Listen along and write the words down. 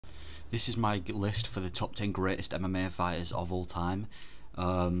This is my list for the top 10 greatest MMA fighters of all time.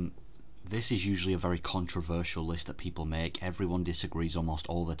 This is usually a very controversial list that people make. Everyone disagrees almost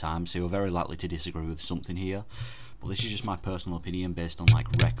all the time, so you're very likely to disagree with something here. But this is just my personal opinion based on like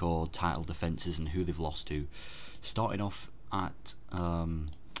record, title defences and who they've lost to. Starting off at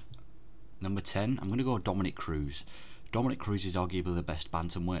number 10, I'm going to go Dominic Cruz. Dominic Cruz is arguably the best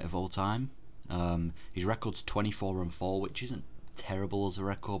bantamweight of all time. His record's 24-4, which isn't terrible as a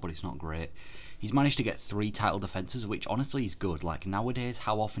record, but it's not great. He's managed to get 3 title defences, which honestly is good. Like nowadays,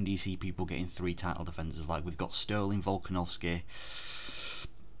 how often do you see people getting 3 title defences? Like we've got Sterling, Volkanovski.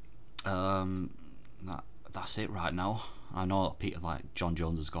 That's it right now. I know Peter, like John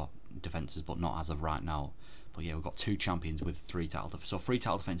Jones, has got defences, but not as of right now. But yeah, we've got 2 champions with 3 title defences. So 3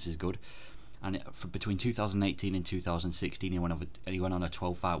 title defences is good. And between 2018 and 2016, he went on a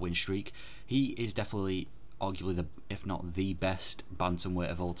 12-fight win streak. He is definitely, arguably, if not the best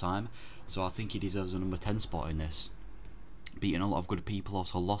bantamweight of all time. So I think he deserves a number 10 spot in this. Beaten a lot of good people,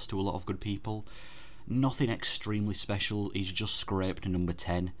 also lost to a lot of good people. Nothing extremely special. He's just scraped to number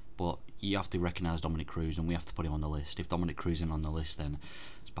 10. But you have to recognise Dominic Cruz, and we have to put him on the list. If Dominic Cruz isn't on the list, then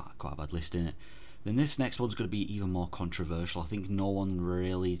it's quite a bad list, isn't it? Then this next one's going to be even more controversial. I think no one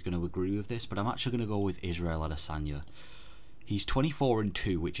really is going to agree with this, but I'm actually going to go with Israel Adesanya. He's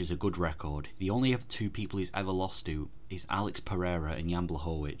 24-2, which is a good record. The only 2 people he's ever lost to is Alex Pereira and Jan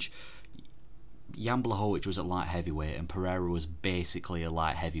Blachowicz. Jan Blachowicz was at light heavyweight, and Pereira was basically a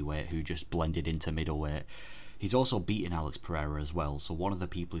light heavyweight who just blended into middleweight. He's also beaten Alex Pereira as well, so one of the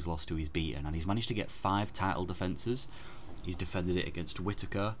people he's lost to he's beaten, and he's managed to get 5 title defences. He's defended it against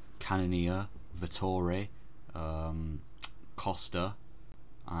Whittaker, Cannonier, Vettori, Costa.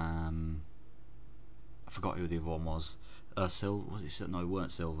 I forgot who the other one was. Silva, was it? No, it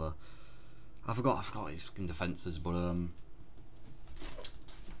weren't Silva. I forgot his defences, but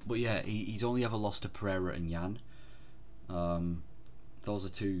yeah, he's only ever lost to Pereira and Yan. Those are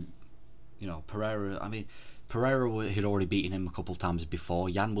 2, you know, Pereira. I mean, Pereira had already beaten him a couple of times before.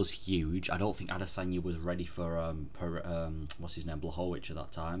 Yan was huge. I don't think Adesanya was ready for what's his name, Blachowicz at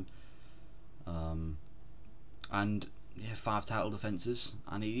that time. And yeah, 5 title defences,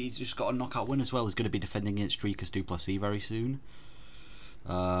 and he's just got a knockout win as well. He's going to be defending against Dricus du Plessis very soon,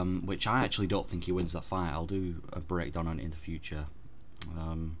 which I actually don't think he wins that fight. I'll do a breakdown on it in the future.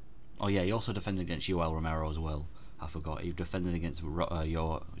 Oh yeah, he also defended against Yoel Romero as well. I forgot, he defended against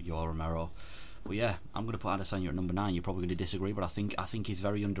Yoel Romero. But yeah, I'm going to put Adesanya at number 9. You're probably going to disagree, but I think he's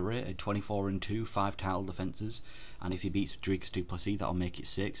very underrated. 24-2, 5 title defences, and if he beats Dricus du Plessis, that'll make it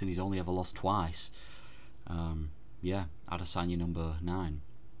 6, and he's only ever lost twice. Yeah, Adesanya number 9.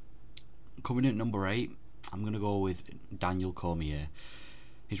 Coming in at number 8, I'm going to go with Daniel Cormier.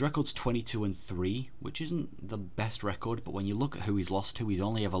 His record's 22-3, which isn't the best record, but when you look at who he's lost to, he's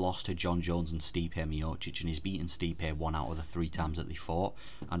only ever lost to John Jones and Stipe Miocic, and he's beaten Stipe 1 out of the 3 times that they fought,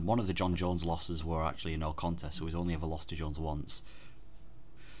 and one of the John Jones losses were actually a no contest, so he's only ever lost to Jones once.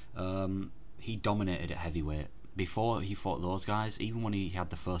 He dominated at heavyweight. Before he fought those guys, even when he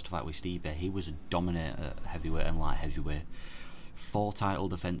had the first fight with Stipe, he was a dominator at heavyweight and light heavyweight. 4 title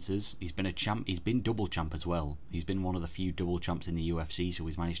defences. He's been a champ. He's been double champ as well. He's been one of the few double champs in the UFC, so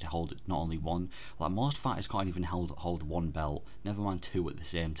he's managed to hold not only one. Like most fighters can't even hold 1 belt, never mind 2 at the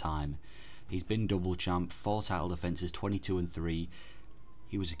same time. He's been double champ, 4 title defences, 22-3.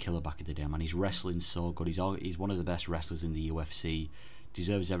 He was a killer back in the day, man. His wrestling's so good. He's one of the best wrestlers in the UFC.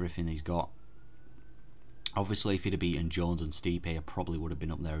 Deserves everything he's got. Obviously, if he'd have beaten Jones and Stipe, he probably would have been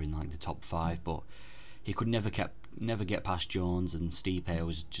up there in like the top 5, but he could never get past Jones, and Stipe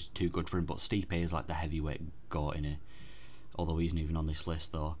was just too good for him. But Stipe is like the heavyweight goat in it, although he's not even on this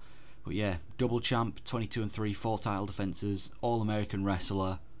list though. But yeah, double champ, 22-3, 4 title defences, all-American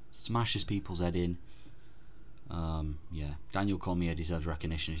wrestler, smashes people's head in. Yeah, Daniel Cormier deserves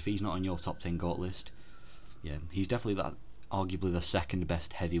recognition. If he's not on your top 10 GOAT list, yeah, he's definitely arguably the 2nd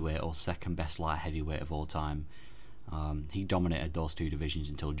best heavyweight or 2nd best light heavyweight of all time. He dominated those 2 divisions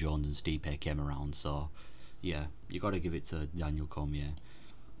until Jones and Stipe came around, so yeah, you got to give it to Daniel Cormier.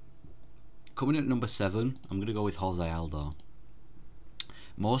 Coming in at number 7, I'm going to go with Jose Aldo.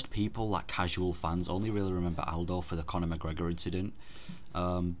 Most people, like casual fans, only really remember Aldo for the Conor McGregor incident,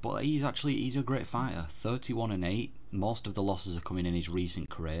 but he's a great fighter. 31-8, most of the losses are coming in his recent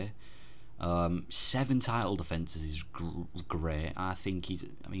career. 7 title defences is great. I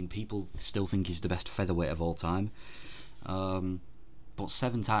mean, people still think he's the best featherweight of all time. But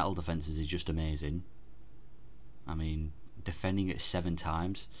 7 title defences is just amazing. I mean, defending it 7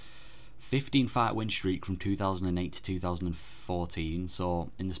 times. 15 fight win streak from 2008 to 2014.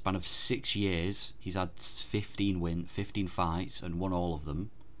 So in the span of 6 years, he's had 15 fights and won all of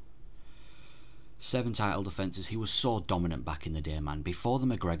them. 7 title defences. He was so dominant back in the day, man. Before the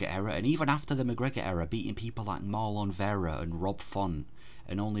McGregor era, and even after the McGregor era, beating people like Marlon Vera and Rob Font,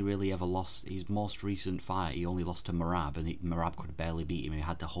 and only really ever lost his most recent fight. He only lost to Merab, and Merab could barely beat him. He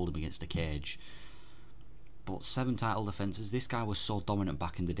had to hold him against a cage. But 7 title defences. This guy was so dominant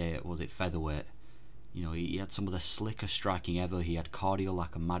back in the day. Was it featherweight? You know, he had some of the slickest striking ever. He had cardio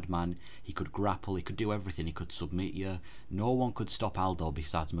like a madman. He could grapple. He could do everything. He could submit you. No one could stop Aldo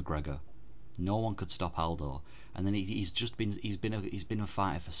besides McGregor. No one could stop Aldo. And then he's been a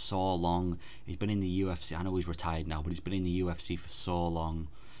fighter for so long. He's been in the UFC. I know he's retired now, but he's been in the UFC for so long.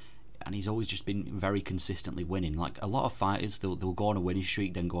 And he's always just been very consistently winning. Like a lot of fighters, they'll go on a winning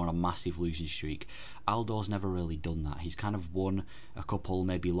streak, then go on a massive losing streak. Aldo's never really done that. He's kind of won a couple,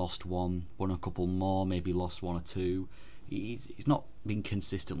 maybe lost one, won a couple more, maybe lost 1 or 2. He's not been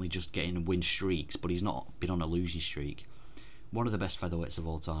consistently just getting win streaks, but he's not been on a losing streak. One of the best featherweights of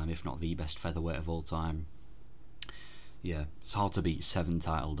all time, if not the best featherweight of all time. Yeah, it's hard to beat 7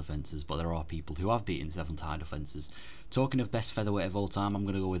 title defences, but there are people who have beaten 7 title defences. Talking of best featherweight of all time, I'm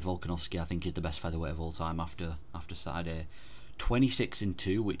going to go with Volkanovski. I think he's the best featherweight of all time after Saturday.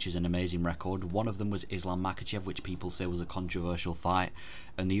 26-2, which is an amazing record. One of them was Islam Makhachev, which people say was a controversial fight,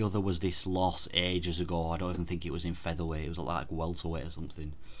 and the other was this loss ages ago. I don't even think it was in featherweight. It was like welterweight or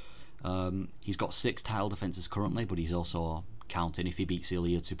something. He's got 6 title defences currently, but he's also counting. If he beats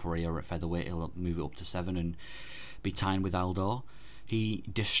Ilia Topuria at featherweight, he'll move it up to 7 and be tying with Aldo. He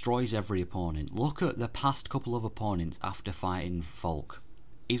destroys every opponent. Look at the past couple of opponents after fighting Volk.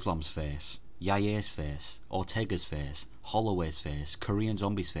 Islam's face, Yair's face, Ortega's face, Holloway's face, Korean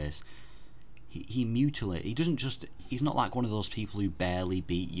Zombie's face. He mutilates. He doesn't just. He's not like one of those people who barely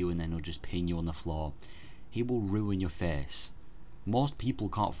beat you and then will just pin you on the floor. He will ruin your face. Most people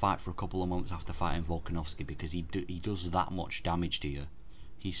can't fight for a couple of months after fighting Volkanovski because he does that much damage to you.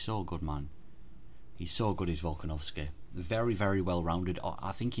 He's so good, man. He's so good, is Volkanovski. Very, very well-rounded.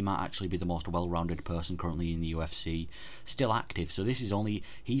 I think he might actually be the most well-rounded person currently in the UFC. Still active, so this is only...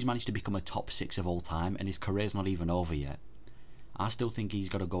 He's managed to become a top 6 of all time, and his career's not even over yet. I still think he's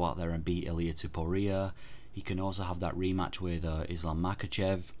got to go out there and beat Ilia Topuria. He can also have that rematch with Islam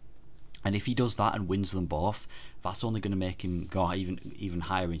Makhachev. And if he does that and wins them both, that's only going to make him go even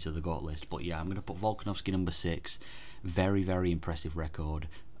higher into the GOAT list. But yeah, I'm going to put Volkanovski number 6. Very, very impressive record.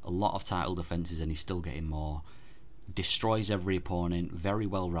 A lot of title defences and he's still getting more. Destroys every opponent. Very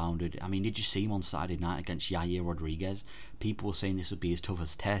well rounded. I mean, did you see him on Saturday night against Yair Rodriguez? People were saying this would be his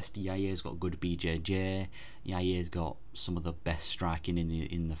toughest test. Yair's got good BJJ. Yair's got some of the best striking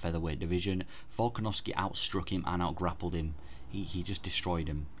in the featherweight division. Volkanovski outstruck him and outgrappled him. He just destroyed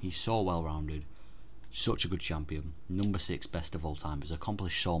him. He's so well rounded. Such a good champion. Number 6 best of all time. He's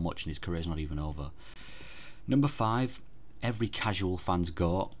accomplished so much and his career's not even over. Number 5, every casual fan's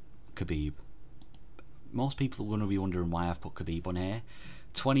GOAT, Khabib. Most people are going to be wondering why I've put Khabib on here.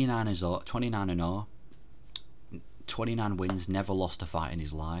 29-0, 29 wins, never lost a fight in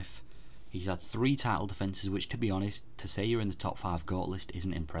his life. He's had 3 title defences, which, to be honest, to say you're in the top 5 GOAT list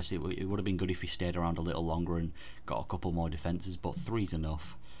isn't impressive. It would have been good if he stayed around a little longer and got a couple more defences, but 3's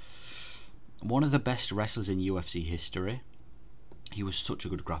enough. One of the best wrestlers in UFC history. He was such a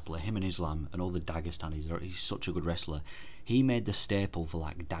good grappler. Him and Islam and all the Dagestanis, he's such a good wrestler. He made the staple for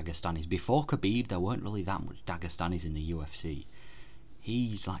like Dagestanis. Before Khabib, there weren't really that much Dagestanis in the UFC.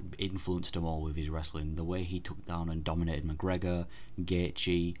 He's like influenced them all with his wrestling. The way he took down and dominated McGregor,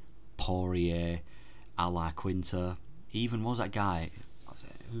 Gaethje, Poirier, Al Quinta. Even was that guy,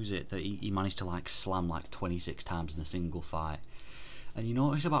 who's it, that he managed to like slam like 26 times in a single fight. And you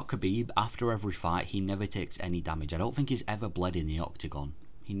notice about Khabib, after every fight, he never takes any damage. I don't think he's ever bled in the octagon.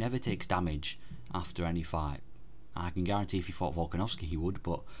 He never takes damage after any fight. I can guarantee if he fought Volkanovski he would,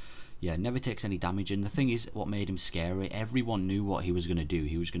 but yeah, never takes any damage. And the thing is, what made him scary, everyone knew what he was going to do.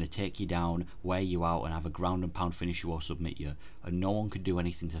 He was going to take you down, wear you out, and have a ground and pound finish you or submit you. And no one could do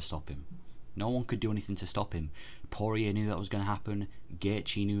anything to stop him. No one could do anything to stop him. Poirier knew that was going to happen.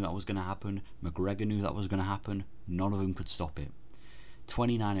 Gaethje knew that was going to happen. McGregor knew that was going to happen. None of them could stop it.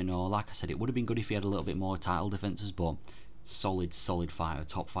 29-0, like I said, it would have been good if he had a little bit more title defences, but solid fighter,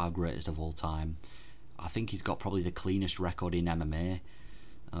 top 5 greatest of all time. I think he's got probably the cleanest record in MMA.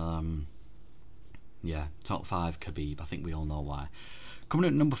 Yeah, top 5 Khabib, I think we all know why. Coming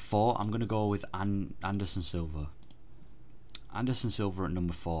at number 4, I'm going to go with Anderson Silva. Anderson Silva at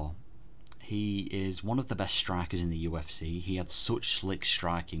number 4. He is one of the best strikers in the UFC. He had such slick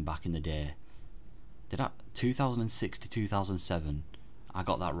striking back in the day. 2006 to 2007? I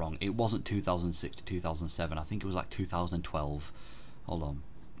got that wrong. It wasn't 2006 to 2007. I think it was like 2012. Hold on.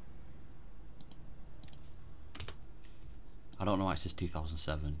 I don't know why it says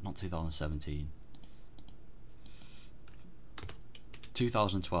 2007. Not 2017.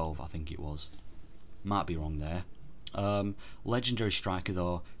 2012, I think it was. Might be wrong there. Legendary striker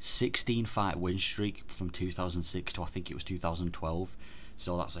though, 16 fight win streak from 2006 to I think it was 2012.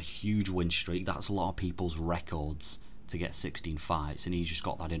 So that's a huge win streak. That's a lot of people's records to get 16 fights, and he's just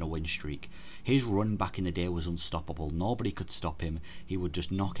got that in a win streak. His run back in the day was unstoppable. Nobody could stop him. He would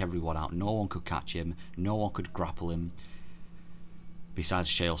just knock everyone out. No one could catch him. No one could grapple him. Besides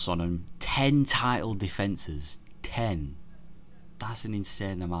Chael Sonnen. 10 title defences. 10. That's an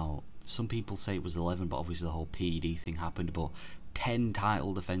insane amount. Some people say it was 11, but obviously the whole PED thing happened. But 10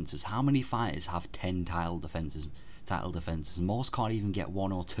 title defences. How many fighters have 10 title defences? Most can't even get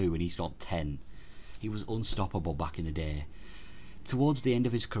 1 or 2, and he's got 10. He was unstoppable back in the day. Towards the end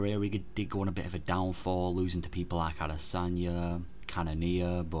of his career, he did go on a bit of a downfall, losing to people like Adesanya,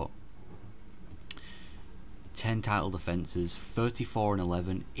 Cannonier, but 10 title defences,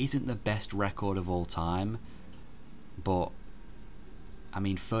 34-11 isn't the best record of all time, but I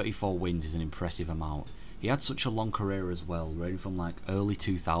mean 34 wins is an impressive amount. He had such a long career as well, running from like early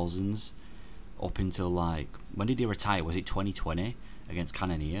 2000s up until like, when did he retire? Was it 2020 against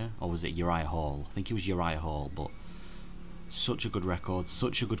Cannonier, or was it Uriah Hall? I think it was Uriah Hall. But such a good record,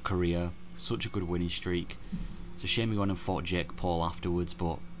 such a good career, such a good winning streak. It's a shame he went and fought Jake Paul afterwards,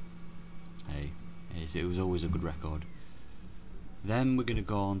 but hey, it was always a good record. Then we're going to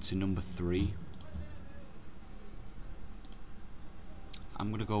go on to number 3. I'm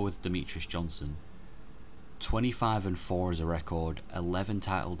going to go with Demetrius Johnson. 25-4 as a record, 11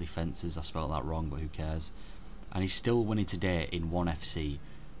 title defences. I spelled that wrong, but who cares? And he's still winning today in ONE FC.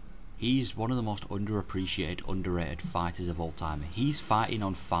 He's one of the most underappreciated, underrated fighters of all time. He's fighting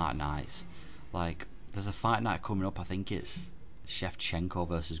on fight nights. Like, there's a fight night coming up, I think it's Shevchenko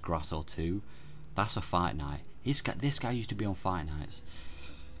versus Grasso 2. That's a fight night. This guy used to be on fight nights.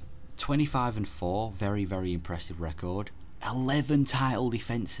 25-4, very, very impressive record. 11 title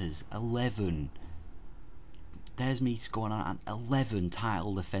defences, 11. There's me going on 11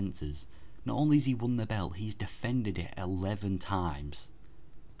 title defences. Not only has he won the belt, he's defended it 11 times.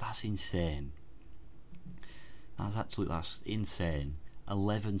 That's insane. That's insane.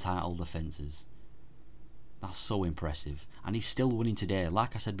 11 title defences. That's so impressive. And he's still winning today.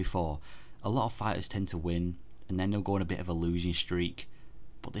 Like I said before, a lot of fighters tend to win and then they'll go on a bit of a losing streak.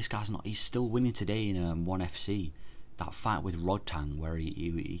 But this guy's not. He's still winning today in ONE FC. That fight with Rodtang where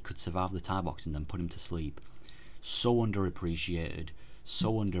he could survive the Thai boxing and then put him to sleep. So underappreciated,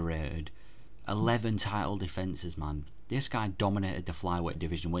 so underrated. 11 title defences, man. This guy dominated the flyweight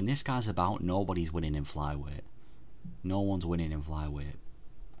division. When this guy's about, nobody's winning in flyweight. No one's winning in flyweight.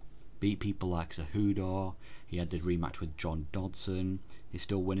 Beat people like Cejudo. He had the rematch with John Dodson. He's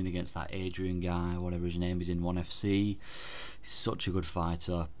still winning against that Adrian guy, whatever his name is, in ONE FC. He's such a good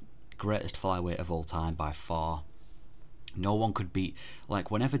fighter. Greatest flyweight of all time by far. No one could beat,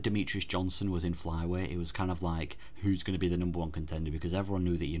 like whenever Demetrius Johnson was in flyweight, it was kind of like, who's going to be the #1 contender, because everyone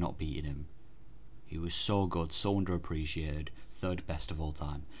knew that you're not beating him. He was so good, so underappreciated, 3rd best of all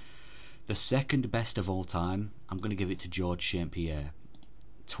time. The 2nd best of all time, I'm going to give it to George St. Pierre.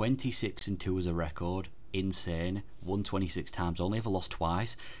 26-2 as a record, insane, won 26 times, only ever lost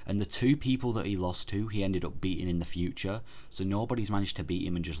twice, and the 2 people that he lost to, he ended up beating in the future, so nobody's managed to beat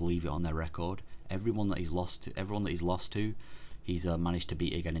him and just leave it on their record. Everyone that he's lost to, he's managed to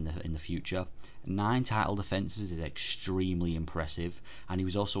beat again in the future. 9 title defences is extremely impressive, and he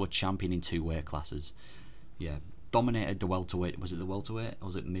was also a champion in 2 weight classes. Yeah, dominated the welterweight. Was it the welterweight or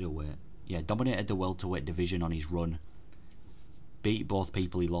was it middleweight? Yeah, dominated the welterweight division on his run. Beat both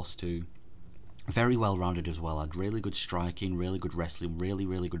people he lost to. Very well rounded as well. Had really good striking, really good wrestling,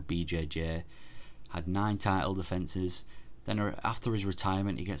 really good BJJ. Had 9 title defences. Then after his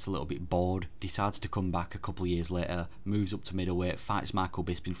retirement, he gets a little bit bored, decides to come back a couple of years later, moves up to middleweight, fights Michael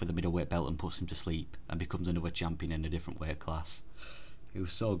Bisping for the middleweight belt and puts him to sleep, and becomes another champion in a different weight class. It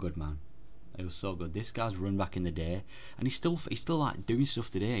was so good, man. It was so good. This guy's run back in the day, and he's still like doing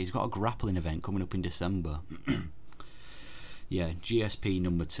stuff today. He's got a grappling event coming up in December. Yeah, GSP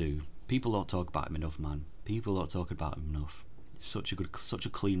number 2. People don't talk about him enough, man. People don't talk about him enough. Such a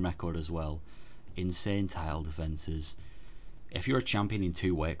clean record as well. Insane title defences. If you're a champion in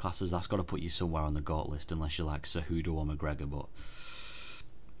 2 weight classes, that's got to put you somewhere on the GOAT list, unless you're like Cejudo or McGregor. But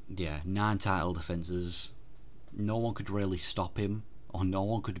yeah, 9 title defences. No one could really stop him, or no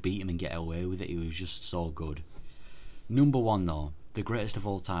one could beat him and get away with it. He was just so good. Number 1 though, the greatest of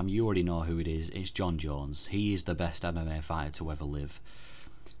all time. You already know who it is. It's John Jones. He is the best MMA fighter to ever live.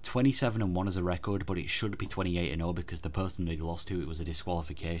 27-1 as a record, but it should be 28-0 because the person that he lost to, it was a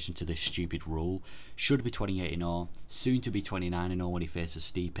disqualification to this stupid rule. Should be 28-0, soon to be 29-0 when he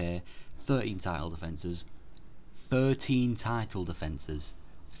faces Stipe. 13 title defences, 13 title defences.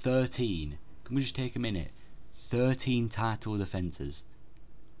 13. Can we just take a minute? 13 title defences.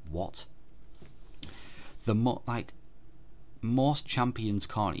 What? Most champions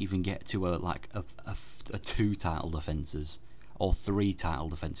can't even get to a 2 title defences or 3 title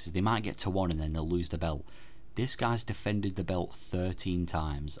defences. They might get to 1 and then they'll lose the belt. This guy's defended the belt 13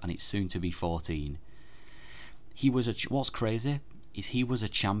 times, and it's soon to be 14. What's crazy is he was a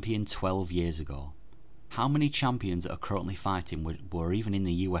champion 12 years ago. How many champions that are currently fighting were even in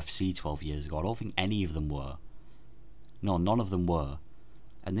the UFC 12 years ago? I don't think any of them were. No, none of them were.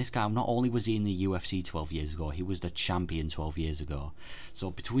 And this guy, not only was he in the UFC 12 years ago, he was the champion 12 years ago.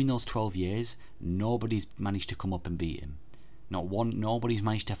 So between those 12 years, nobody's managed to come up and beat him. Nobody's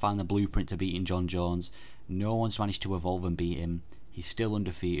managed to find the blueprint to beating John Jones. No one's managed to evolve and beat him. He's still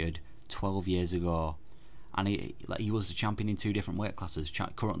undefeated 12 years ago. And he was the champion in 2 different weight classes.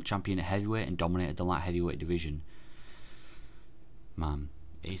 Current champion at heavyweight and dominated the light heavyweight division. Man,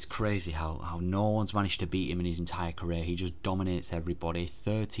 it's crazy how no one's managed to beat him in his entire career. He just dominates everybody.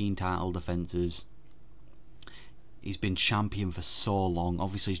 13 title defences. He's been champion for so long.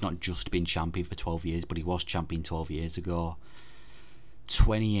 Obviously, he's not just been champion for 12 years, but he was champion 12 years ago.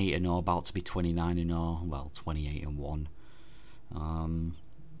 28-0, about to be 29-0. Well, 28-1.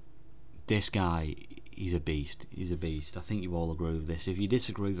 This guy, he's a beast. He's a beast. I think you all agree with this. If you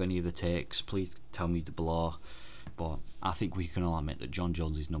disagree with any of the takes, please tell me below. But I think we can all admit that John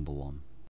Jones is number 1.